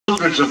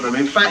hundreds of them.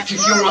 In fact,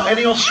 if you're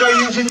any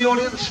Australians in the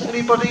audience,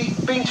 anybody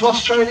been to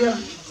Australia?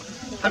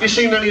 Have you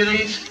seen any of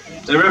these?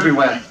 They're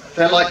everywhere.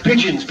 They're like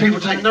pigeons. People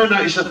take no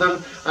notice of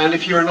them. And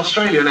if you're an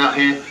Australian out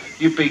here,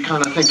 you'd be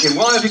kind of thinking,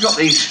 why have you got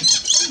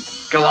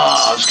these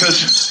galahs?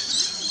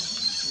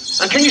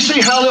 And can you see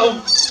how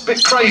little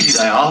bit crazy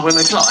they are when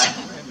they fly?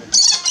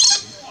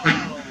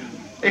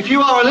 If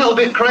you are a little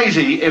bit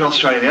crazy in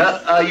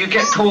Australia, you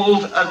get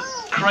called a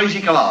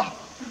crazy galah.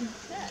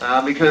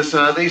 Because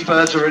these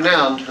birds are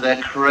renowned for their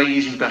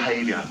crazy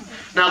behaviour.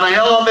 Now they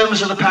are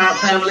members of the parrot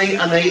family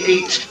and they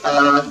eat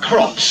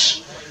crops.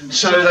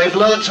 So they've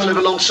learnt to live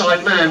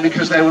alongside man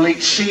because they will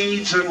eat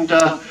seeds and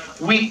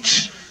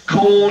wheat,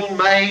 corn,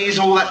 maize,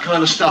 all that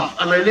kind of stuff.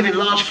 And they live in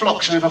large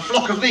flocks, and if a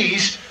flock of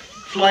these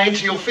fly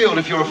into your field,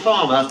 if you're a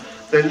farmer,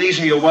 then these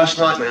are your worst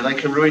nightmare. They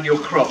can ruin your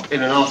crop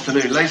in an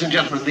afternoon. Ladies and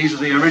gentlemen, these are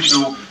the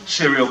original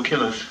serial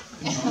killers.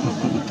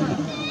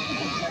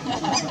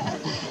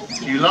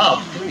 You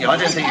laughed, didn't you? I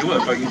didn't think you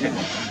would, but you did.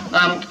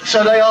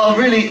 So they are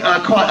really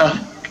quite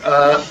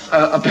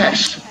a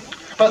pest.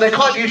 But they're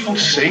quite beautiful to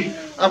see.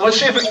 And we'll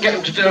see if we can get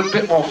them to do a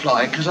bit more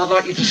flying, because I'd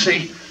like you to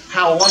see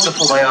how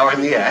wonderful they are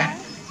in the air.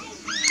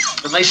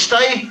 And they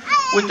stay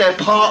with their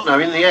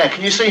partner in the air.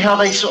 Can you see how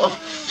they sort of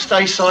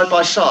stay side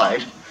by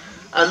side?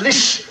 And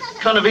this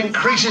kind of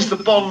increases the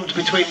bond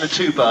between the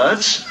two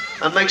birds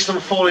and makes them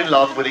fall in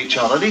love with each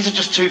other. These are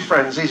just two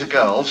friends, these are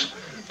girls.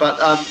 But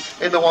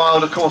in the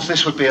wild, of course,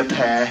 this would be a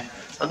pair.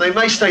 And they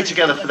may stay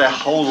together for their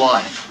whole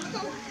life.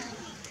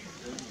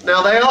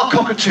 Now, they are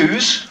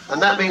cockatoos,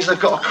 and that means they've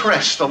got a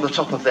crest on the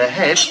top of their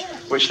head,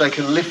 which they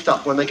can lift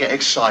up when they get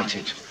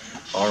excited.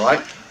 All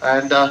right?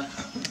 And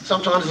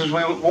sometimes as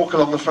we walk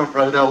along the front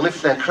row, they'll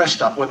lift their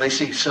crest up when they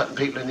see certain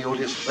people in the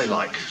audience that they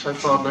like. So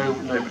far,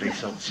 nobody,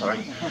 so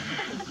sorry.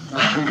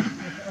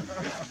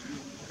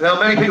 Now,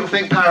 many people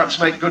think parrots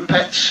make good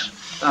pets.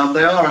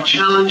 They are a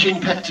challenging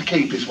pet to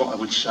keep, is what I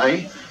would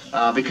say,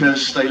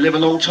 because they live a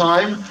long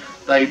time.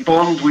 They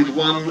bond with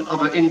one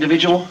other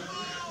individual,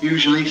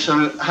 usually,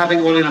 so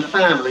having one in a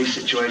family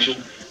situation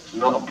is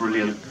not a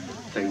brilliant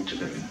thing to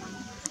do.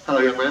 Hello,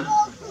 young man.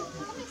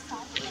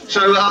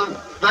 So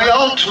they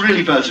aren't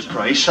really birds of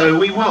prey, so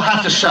we will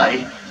have to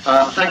say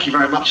thank you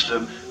very much to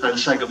them and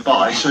say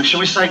goodbye. So shall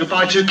we say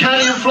goodbye to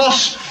Candy and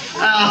Floss,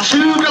 our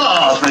two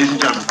galahs, ladies and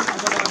gentlemen.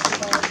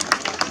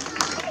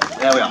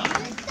 There we are.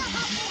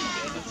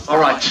 All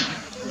right.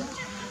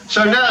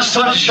 So now it's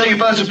time to show you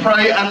birds of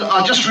prey, and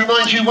I'll just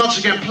remind you once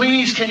again,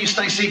 please can you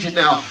stay seated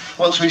now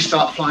once we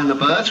start flying the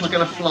birds. We're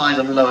going to fly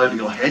them low over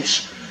your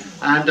heads.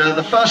 And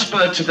the first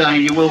bird today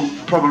you will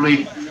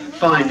probably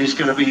find is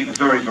going to be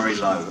very, very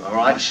low, all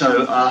right?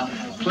 So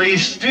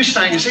please do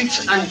stay in your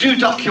seats and do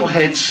duck your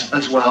heads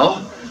as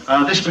well.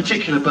 This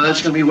particular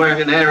bird's going to be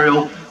wearing an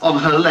aerial on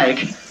her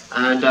leg,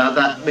 and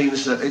that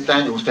means that it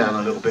dangles down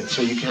a little bit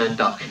so you can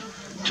duck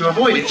to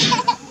avoid it.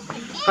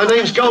 Her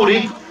name's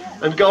Goldie.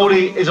 And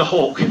Goldie is a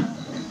hawk.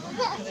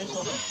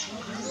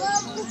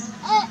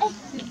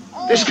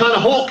 This kind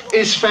of hawk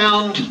is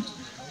found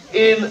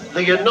in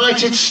the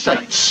United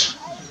States.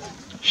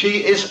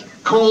 She is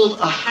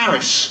called a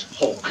Harris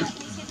hawk.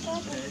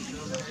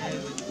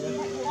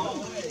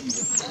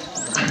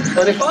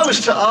 And if I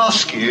was to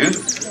ask you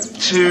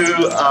to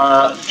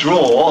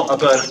draw a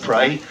bird of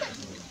prey,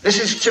 this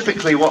is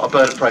typically what a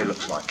bird of prey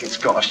looks like. It's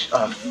got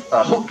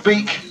a hooked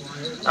beak,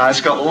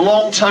 it's got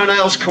long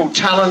toenails called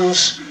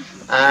talons,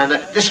 and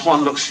this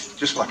one looks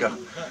just like a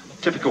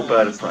typical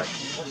bird of prey.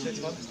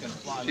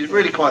 She's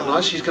really quite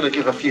nice. She's going to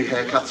give a few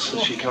haircuts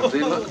as she comes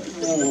in. Look.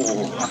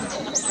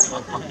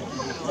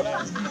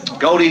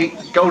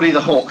 Goldie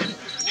the hawk.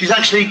 She's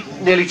actually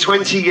nearly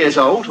 20 years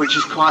old, which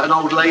is quite an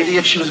old lady.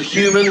 If she was a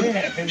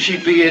human,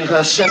 she'd be in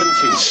her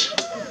 70s.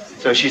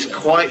 So she's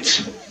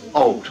quite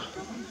old.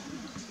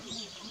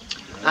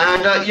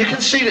 And you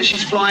can see that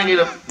she's flying in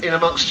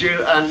amongst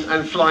you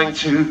and flying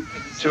to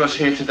us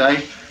here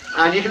today.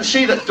 And you can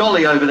see that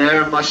Dolly over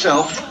there and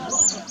myself,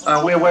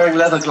 we're wearing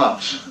leather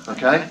gloves,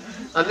 okay?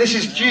 And this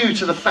is due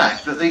to the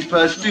fact that these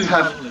birds do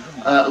have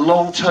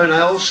long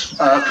toenails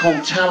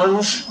called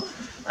talons,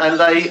 and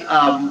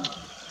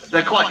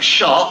they're quite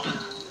sharp,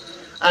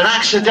 and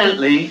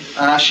accidentally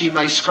she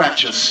may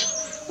scratch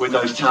us with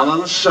those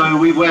talons, so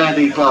we wear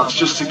the gloves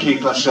just to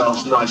keep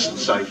ourselves nice and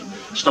safe,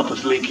 stop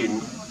us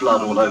leaking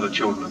blood all over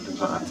children and things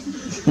like that.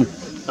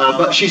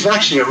 But she's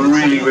actually a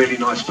really, really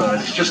nice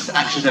bird. It's just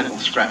accidental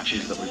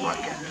scratches that we might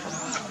get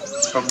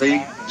from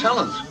the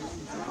talons.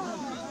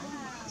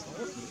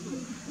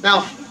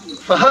 Now,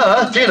 for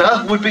her,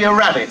 dinner would be a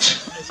rabbit,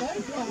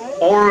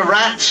 or a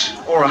rat,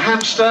 or a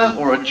hamster,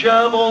 or a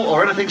gerbil,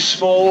 or anything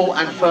small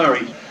and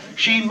furry.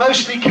 She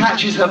mostly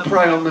catches her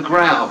prey on the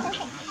ground.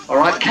 All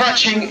right,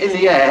 catching in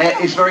the air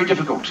is very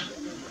difficult.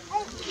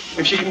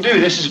 If she can do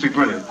this, this would be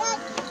brilliant.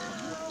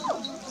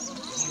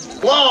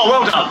 Whoa,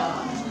 well done.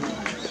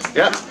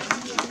 Yep,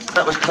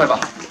 that was clever.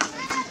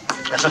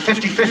 That's a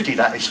 50-50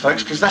 that is,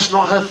 folks, because that's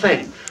not her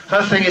thing.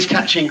 Her thing is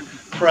catching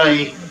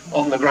prey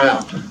on the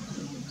ground.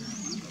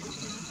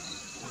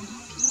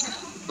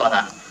 Like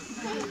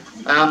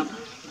that.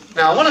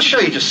 Now I want to show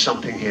you just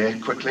something here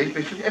quickly.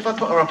 If I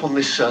put her up on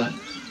this,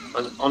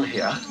 on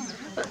here,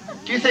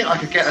 do you think I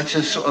could get her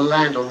to sort of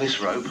land on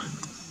this rope?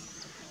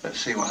 Let's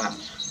see what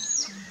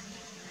happens.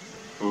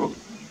 Ooh.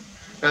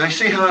 Now you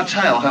see how her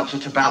tail helps her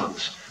to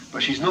balance,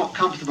 but she's not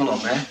comfortable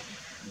on there,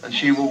 and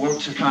she will want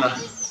to kind of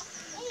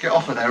get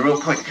off of there real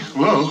quick.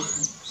 Whoa!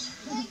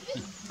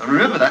 And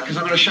remember that, because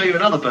I'm going to show you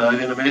another bird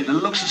in a minute that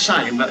looks the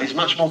same, but is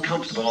much more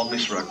comfortable on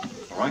this rope.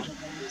 All right?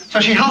 So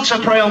she hunts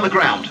her prey on the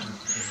ground,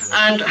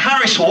 and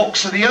Harris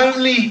hawks are the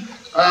only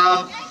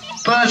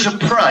birds of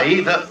prey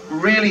that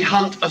really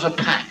hunt as a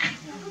pack.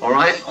 All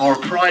right? Or a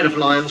pride of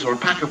lions or a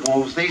pack of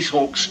wolves. These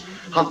hawks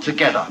hunt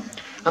together,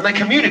 and they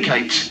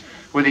communicate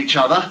with each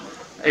other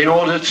in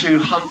order to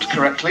hunt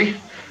correctly,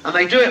 and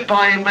they do it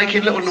by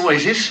making little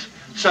noises.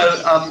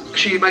 So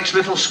she makes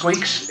little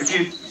squeaks. If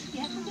you,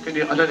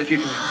 I don't know if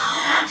you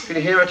can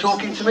you hear her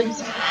talking to me?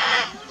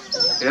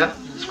 Yeah,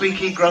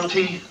 squeaky,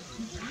 grunty.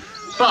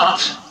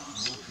 But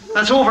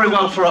that's all very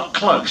well for up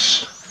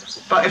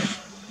close. But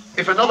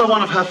if another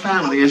one of her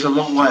family is a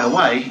long way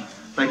away,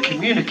 they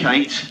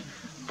communicate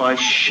by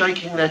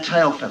shaking their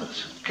tail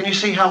feathers. Can you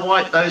see how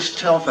white those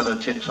tail feather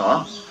tips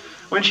are?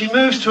 When she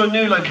moves to a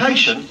new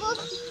location,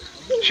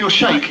 she'll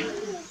shake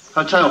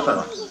her tail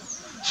feather.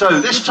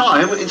 So this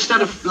time,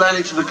 instead of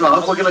landing to the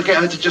glove, we're going to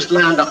get her to just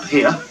land up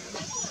here.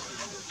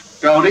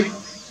 Goldie,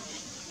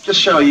 just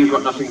show her you've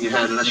got nothing in your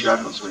hand unless you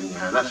have got something in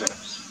your hand. That's it.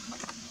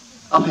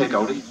 Up here,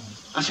 Goldie.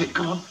 That's it.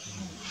 Come on.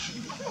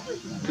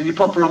 Can you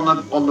pop her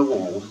on the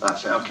wall?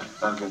 That's it. Okay.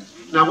 Okay.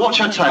 Now watch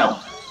her tail.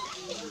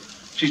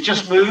 She's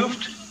just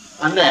moved,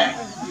 and there.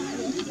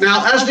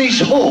 Now, as these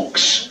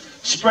hawks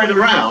spread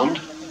around,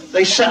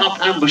 they set up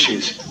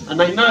ambushes, and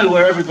they know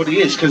where everybody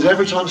is, because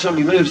every time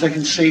somebody moves, they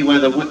can see where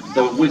the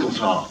wiggles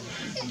are.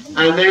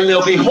 And then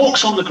there'll be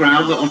hawks on the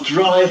ground that will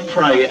drive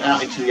prey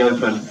out into the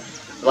open,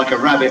 like a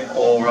rabbit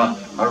or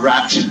a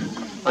rat,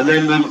 and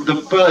then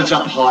the birds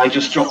up high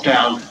just drop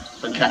down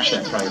and catch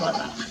their prey like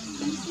that.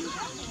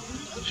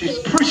 She's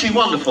pretty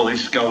wonderful,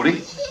 this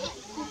Goldie,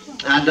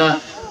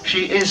 and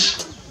she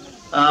is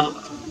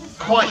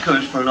quite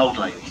good for an old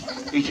lady,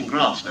 eating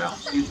grass now.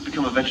 You've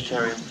become a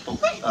vegetarian hawk.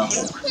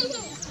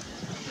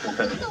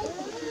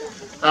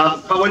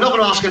 But we're not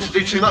going to ask her to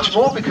do too much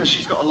more because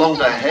she's got a long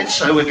day ahead,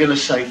 so we're going to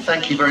say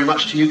thank you very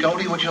much to you,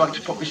 Goldie. Would you like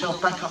to pop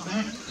yourself back up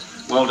there?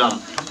 Well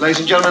done. Ladies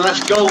and gentlemen,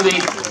 that's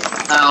Goldie,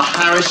 our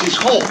Harris's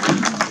hawk.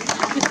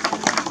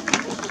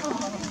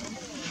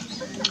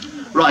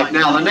 Right,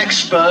 now the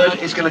next bird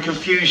is going to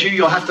confuse you.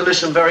 You'll have to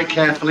listen very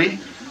carefully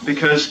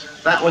because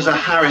that was a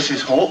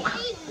Harris's hawk.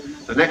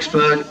 The next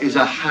bird is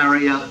a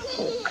harrier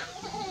hawk.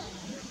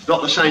 It's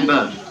not the same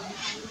bird.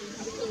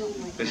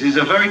 This is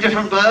a very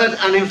different bird,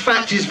 and in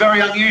fact is very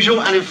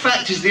unusual, and in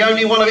fact is the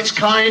only one of its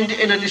kind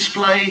in a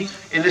display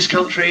in this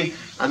country,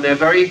 and they're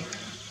very,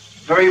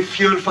 very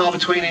few and far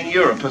between in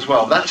Europe as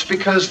well. That's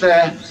because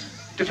they're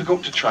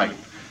difficult to train.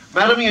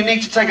 Madam, you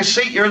need to take a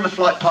seat. You're in the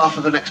flight path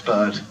of the next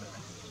bird.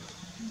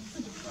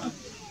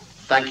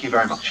 Thank you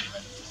very much.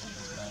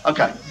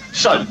 Okay,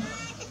 so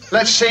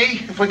let's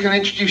see if we can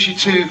introduce you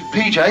to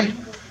PJ.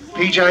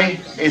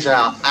 PJ is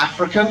our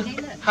African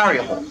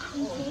harrier hawk.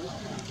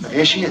 And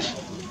here she is.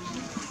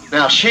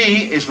 Now,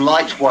 she is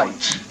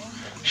lightweight.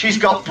 She's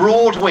got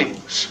broad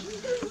wings,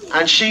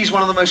 and she's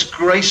one of the most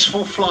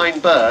graceful flying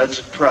birds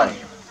of prey.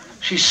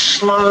 She's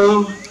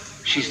slow,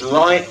 she's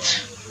light,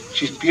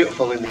 she's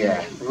beautiful in the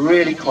air,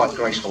 really quite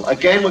graceful.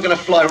 Again, we're going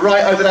to fly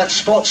right over that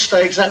spot.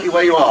 Stay exactly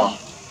where you are.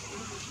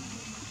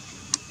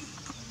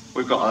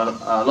 We've got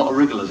a lot of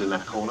wrigglers in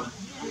that corner.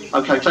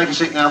 Okay, take a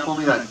seat now for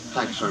me then.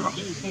 Thanks very much.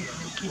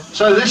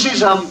 So this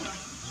is,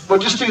 we'll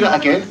just do that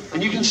again,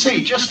 and you can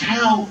see just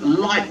how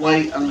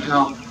lightweight and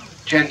how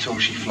gentle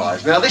she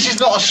flies. Now, this is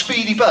not a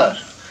speedy bird.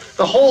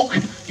 The hawk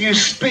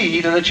used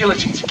speed and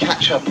agility to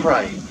catch her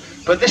prey,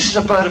 but this is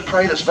a bird of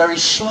prey that's very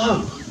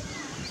slow,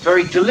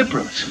 very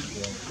deliberate.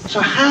 So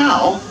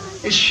how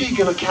is she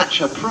going to catch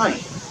her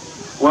prey?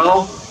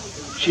 Well,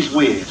 she's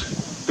weird,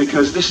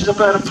 because this is a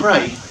bird of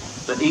prey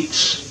that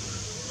eats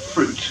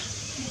fruit.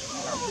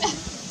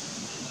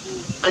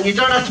 And you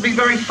don't have to be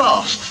very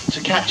fast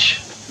to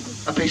catch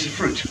a piece of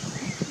fruit.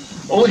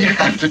 All you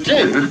have to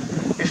do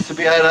is to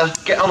be able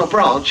to get on a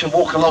branch and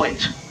walk along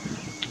it.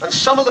 And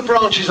some of the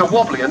branches are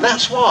wobbly, and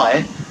that's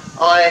why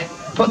I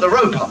put the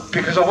rope up,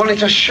 because I wanted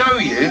to show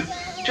you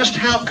just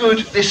how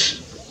good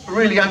this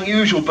really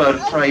unusual bird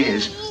of prey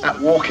is at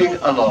walking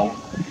along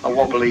a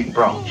wobbly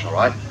branch, all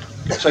right?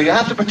 So you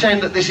have to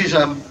pretend that this is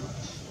a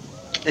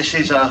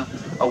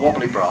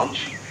wobbly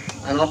branch,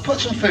 and I'll put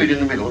some food in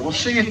the middle, and we'll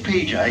see if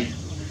PJ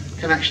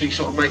can actually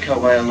sort of make her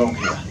way along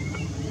here.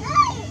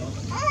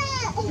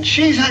 And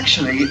she's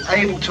actually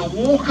able to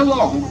walk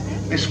along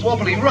this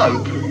wobbly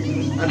rope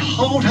and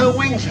hold her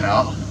wings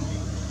out,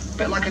 a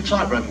bit like a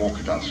tightrope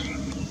walker does.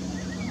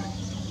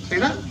 See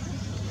that?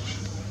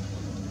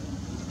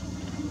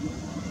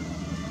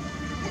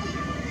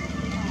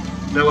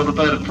 No other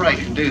bird of prey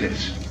can do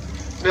this.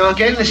 Now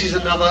again, this is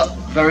another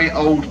very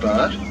old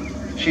bird.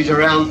 She's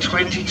around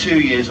 22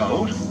 years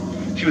old.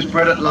 She was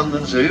bred at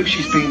London Zoo.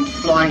 She's been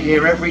flying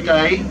here every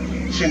day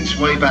since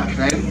way back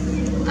then.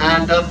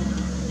 And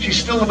she's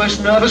still the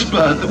most nervous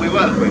bird that we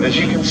work with, as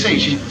you can see.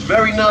 She's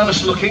very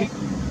nervous looking.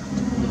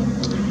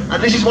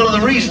 And this is one of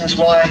the reasons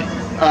why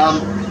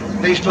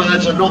these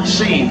birds are not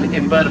seen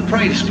in bird of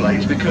prey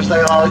displays, because they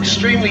are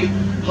extremely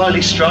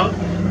highly strung.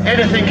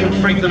 Anything can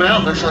freak them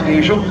out, that's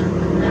unusual.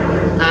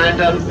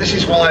 And this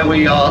is why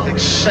we are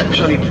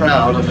exceptionally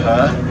proud of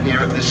her here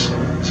at this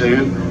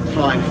zoo,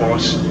 flying for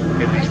us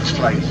in these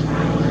displays.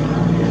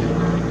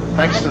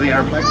 Thanks to the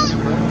aeroplanes.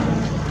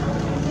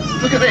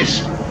 Look at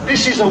this.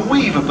 This is a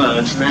weaver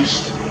bird's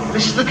nest.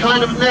 This is the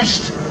kind of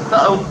nest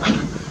that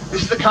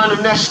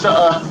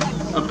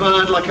a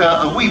bird like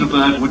a weaver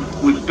bird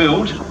would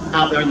build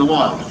out there in the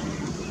wild.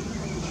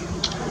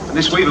 And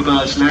this weaver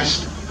bird's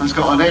nest has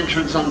got an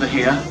entrance under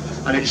here,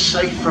 and it's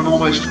safe from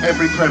almost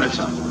every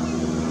predator.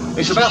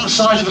 It's about the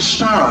size of a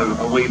sparrow,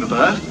 a weaver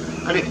bird,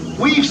 and it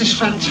weaves this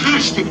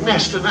fantastic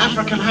nest, and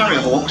African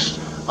harrier hawks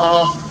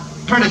are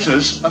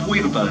predators of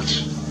weaver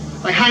birds.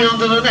 They hang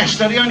under the nest.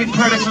 They're the only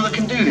predator that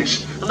can do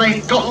this. And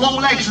they've got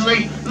long legs, and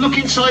they look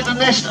inside the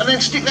nest and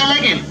then stick their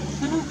leg in.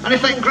 And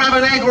if they can grab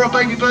an egg or a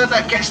baby bird,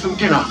 that gets them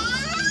dinner.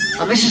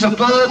 And this is a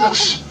bird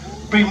that's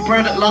been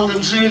bred at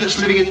London Zoo, that's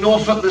living in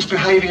Norfolk, that's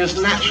behaving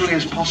as naturally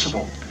as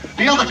possible.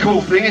 The other cool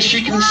thing is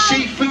she can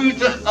see food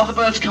that other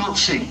birds can't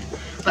see.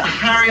 The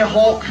harrier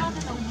hawk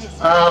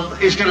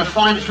is going to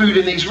find food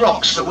in these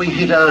rocks that we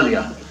hid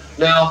earlier.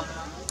 Now,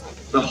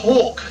 the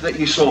hawk that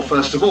you saw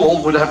first of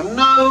all would have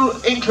no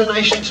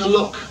inclination to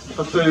look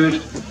for food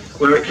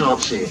where it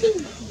can't see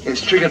it. It's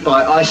triggered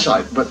by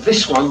eyesight, but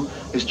this one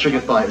is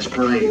triggered by its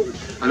brain.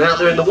 And out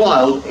there in the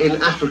wild,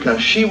 in Africa,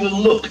 she will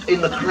look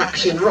in the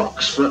cracks in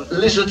rocks for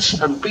lizards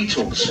and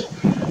beetles.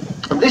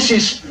 And this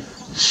is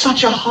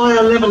such a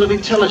higher level of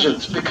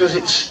intelligence because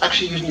it's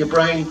actually using your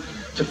brain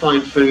to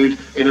find food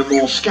in a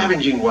more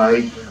scavenging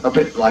way, a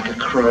bit like a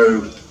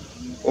crow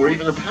or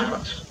even a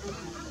parrot.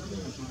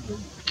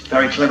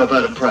 Very clever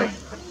bird of prey.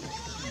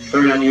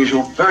 Very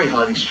unusual, very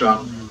highly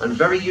strung, and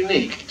very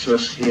unique to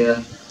us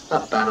here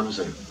at Banham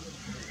Zoo.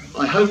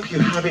 I hope you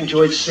have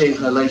enjoyed seeing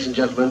her, ladies and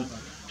gentlemen.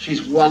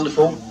 She's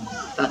wonderful.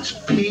 That's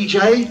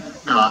PJ,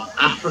 our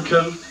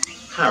African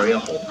harrier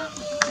hawk.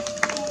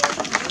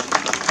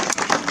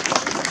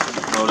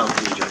 Well done,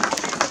 PJ.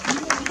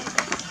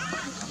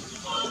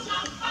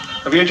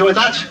 Have you enjoyed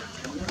that?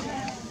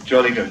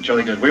 Jolly good,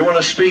 jolly good. We want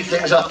to speed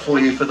things up for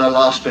you for the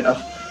last bit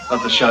of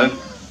the show.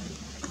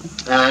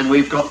 And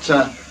we've got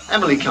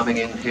Emily coming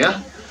in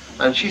here,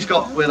 and she's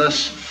got with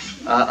us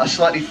a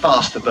slightly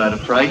faster bird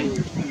of prey.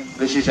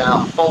 This is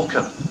our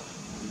falcon.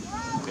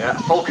 Yeah,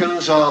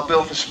 falcons are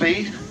built for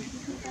speed.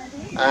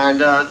 And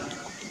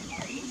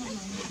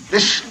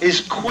this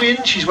is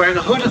Quinn. She's wearing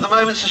a hood at the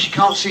moment, so she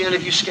can't see any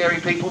of you scary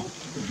people.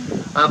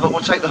 But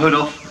we'll take the hood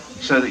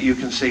off so that you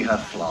can see her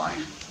fly.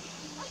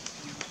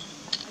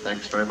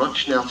 Thanks very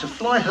much. Now, to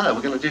fly her,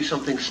 we're going to do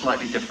something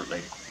slightly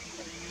differently.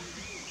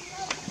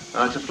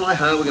 To fly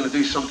her, we're going to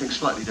do something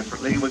slightly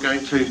differently. We're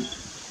going to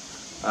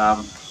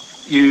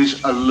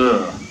use a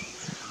lure.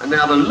 And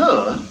now the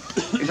lure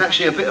is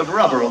actually a bit of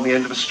rubber on the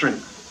end of a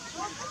string.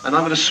 And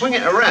I'm going to swing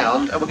it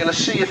around, and we're going to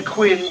see if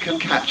Quinn can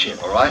catch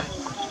it, all right?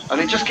 And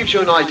it just gives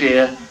you an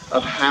idea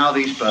of how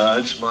these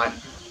birds might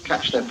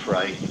catch their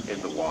prey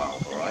in the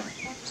wild, all right?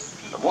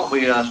 And what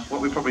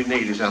we probably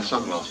need is our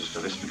sunglasses for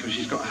this, because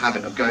she's got a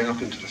habit of going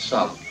up into the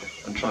sun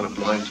and trying to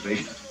blind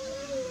me.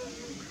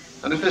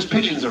 And if there's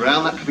pigeons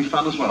around, that could be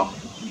fun as well.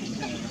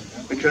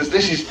 Because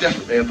this is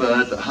definitely a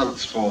bird that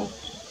hunts for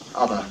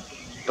other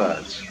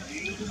birds.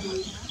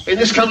 In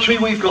this country,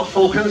 we've got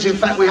falcons. In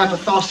fact, we have the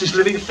fastest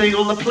living thing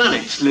on the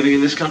planet living in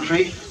this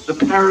country, the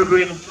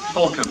peregrine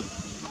falcon.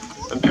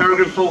 And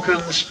peregrine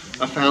falcons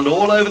are found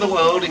all over the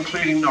world,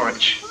 including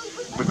Norwich.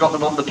 We've got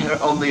them on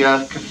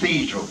the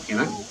cathedral, you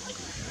know.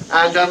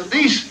 And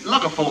these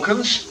lugger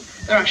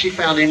falcons, they're actually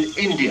found in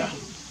India.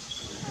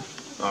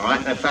 All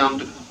right, they're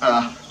found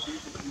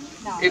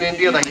in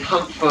India. They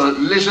hunt for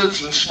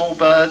lizards and small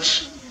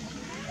birds,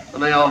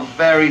 and they are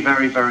very,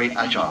 very, very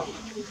agile.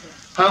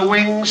 Her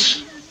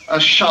wings are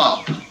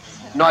sharp,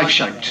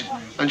 knife-shaped,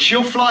 and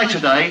she'll fly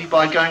today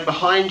by going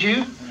behind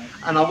you,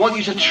 and I want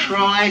you to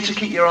try to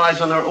keep your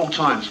eyes on her at all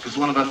times, because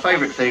one of her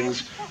favourite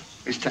things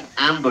is to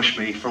ambush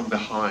me from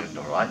behind,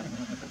 all right?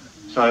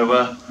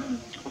 So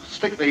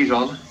stick these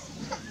on.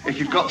 If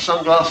you've got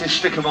sunglasses,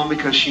 stick them on,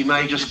 because she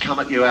may just come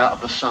at you out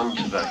of the sun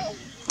today.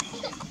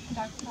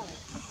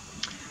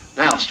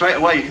 Now, straight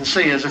away you can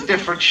see there's a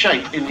different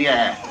shape in the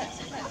air.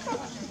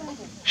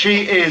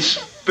 She is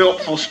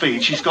built for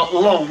speed. She's got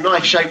long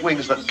knife-shaped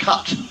wings that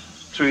cut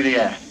through the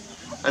air.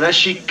 And as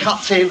she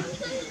cuts in,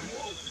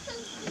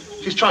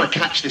 she's trying to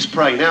catch this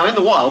prey. Now, in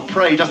the wild,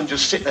 prey doesn't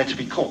just sit there to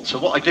be caught. So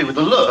what I do with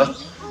the lure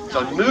is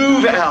I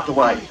move it out of the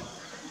way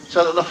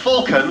so that the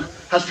falcon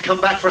has to come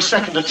back for a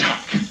second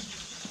attack.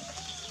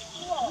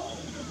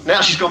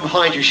 Now she's gone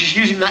behind you. She's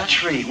using that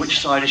tree. Which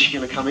side is she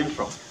going to come in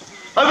from?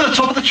 Over the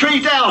top of the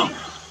tree, down!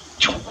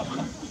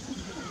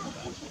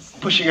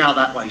 Pushing out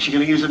that way. She's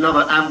going to use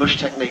another ambush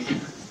technique.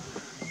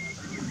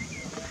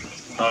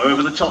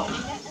 Over the top.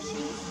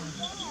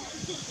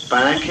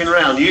 Banking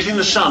round, using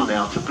the sun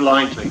now to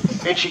blind me.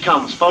 In she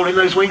comes, folding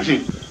those wings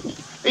in.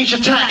 Each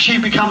attack she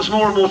becomes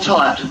more and more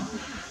tired.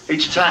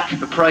 Each attack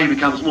the prey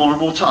becomes more and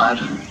more tired.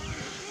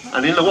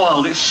 And in the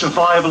wild it's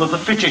survival of the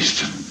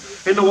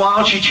fittest. In the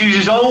wild she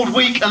chooses old,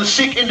 weak and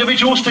sick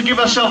individuals to give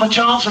herself a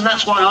chance, and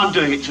that's why I'm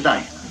doing it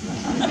today.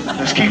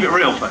 Let's keep it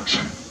real, folks.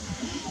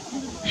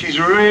 She's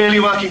really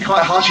working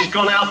quite hard. She's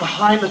gone out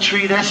behind the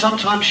tree there.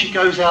 Sometimes she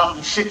goes out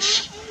and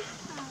sits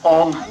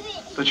on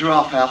the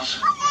giraffe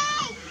house,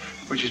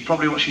 which is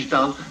probably what she's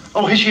done.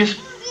 Oh, here she is.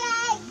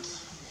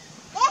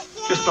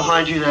 Just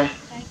behind you there.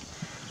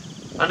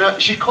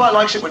 And she quite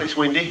likes it when it's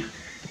windy.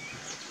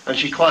 And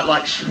she quite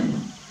likes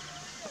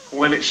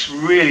when it's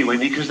really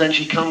windy, because then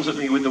she comes at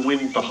me with the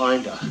wind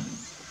behind her,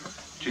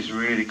 which is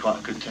really quite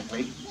a good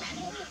technique.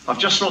 I've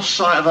just lost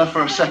sight of her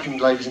for a second,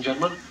 ladies and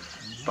gentlemen,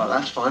 but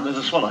that's fine, there's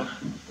a swallow.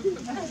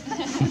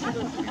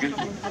 Good.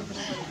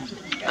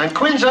 And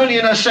Quinn's only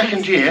in her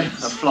second year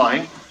of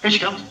flying. Here she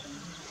comes.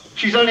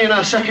 She's only in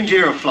her second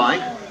year of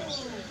flying.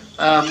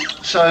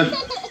 So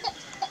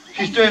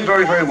she's doing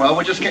very, very well.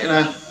 We're just getting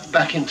her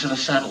back into the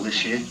saddle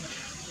this year.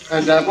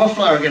 And we'll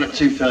fly her again at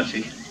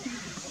 2:30.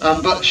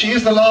 But she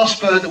is the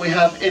last bird that we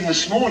have in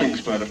this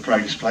morning's Bird of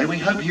Prey display. We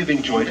hope you've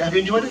enjoyed it. Have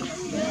you enjoyed it?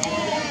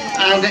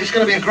 And it's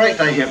going to be a great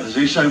day here at the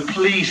zoo, so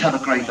please have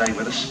a great day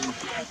with us.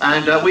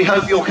 And we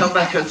hope you'll come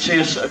back and see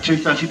us at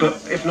 2:30, but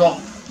if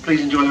not, please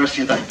enjoy the rest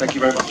of your day. Thank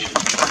you very much.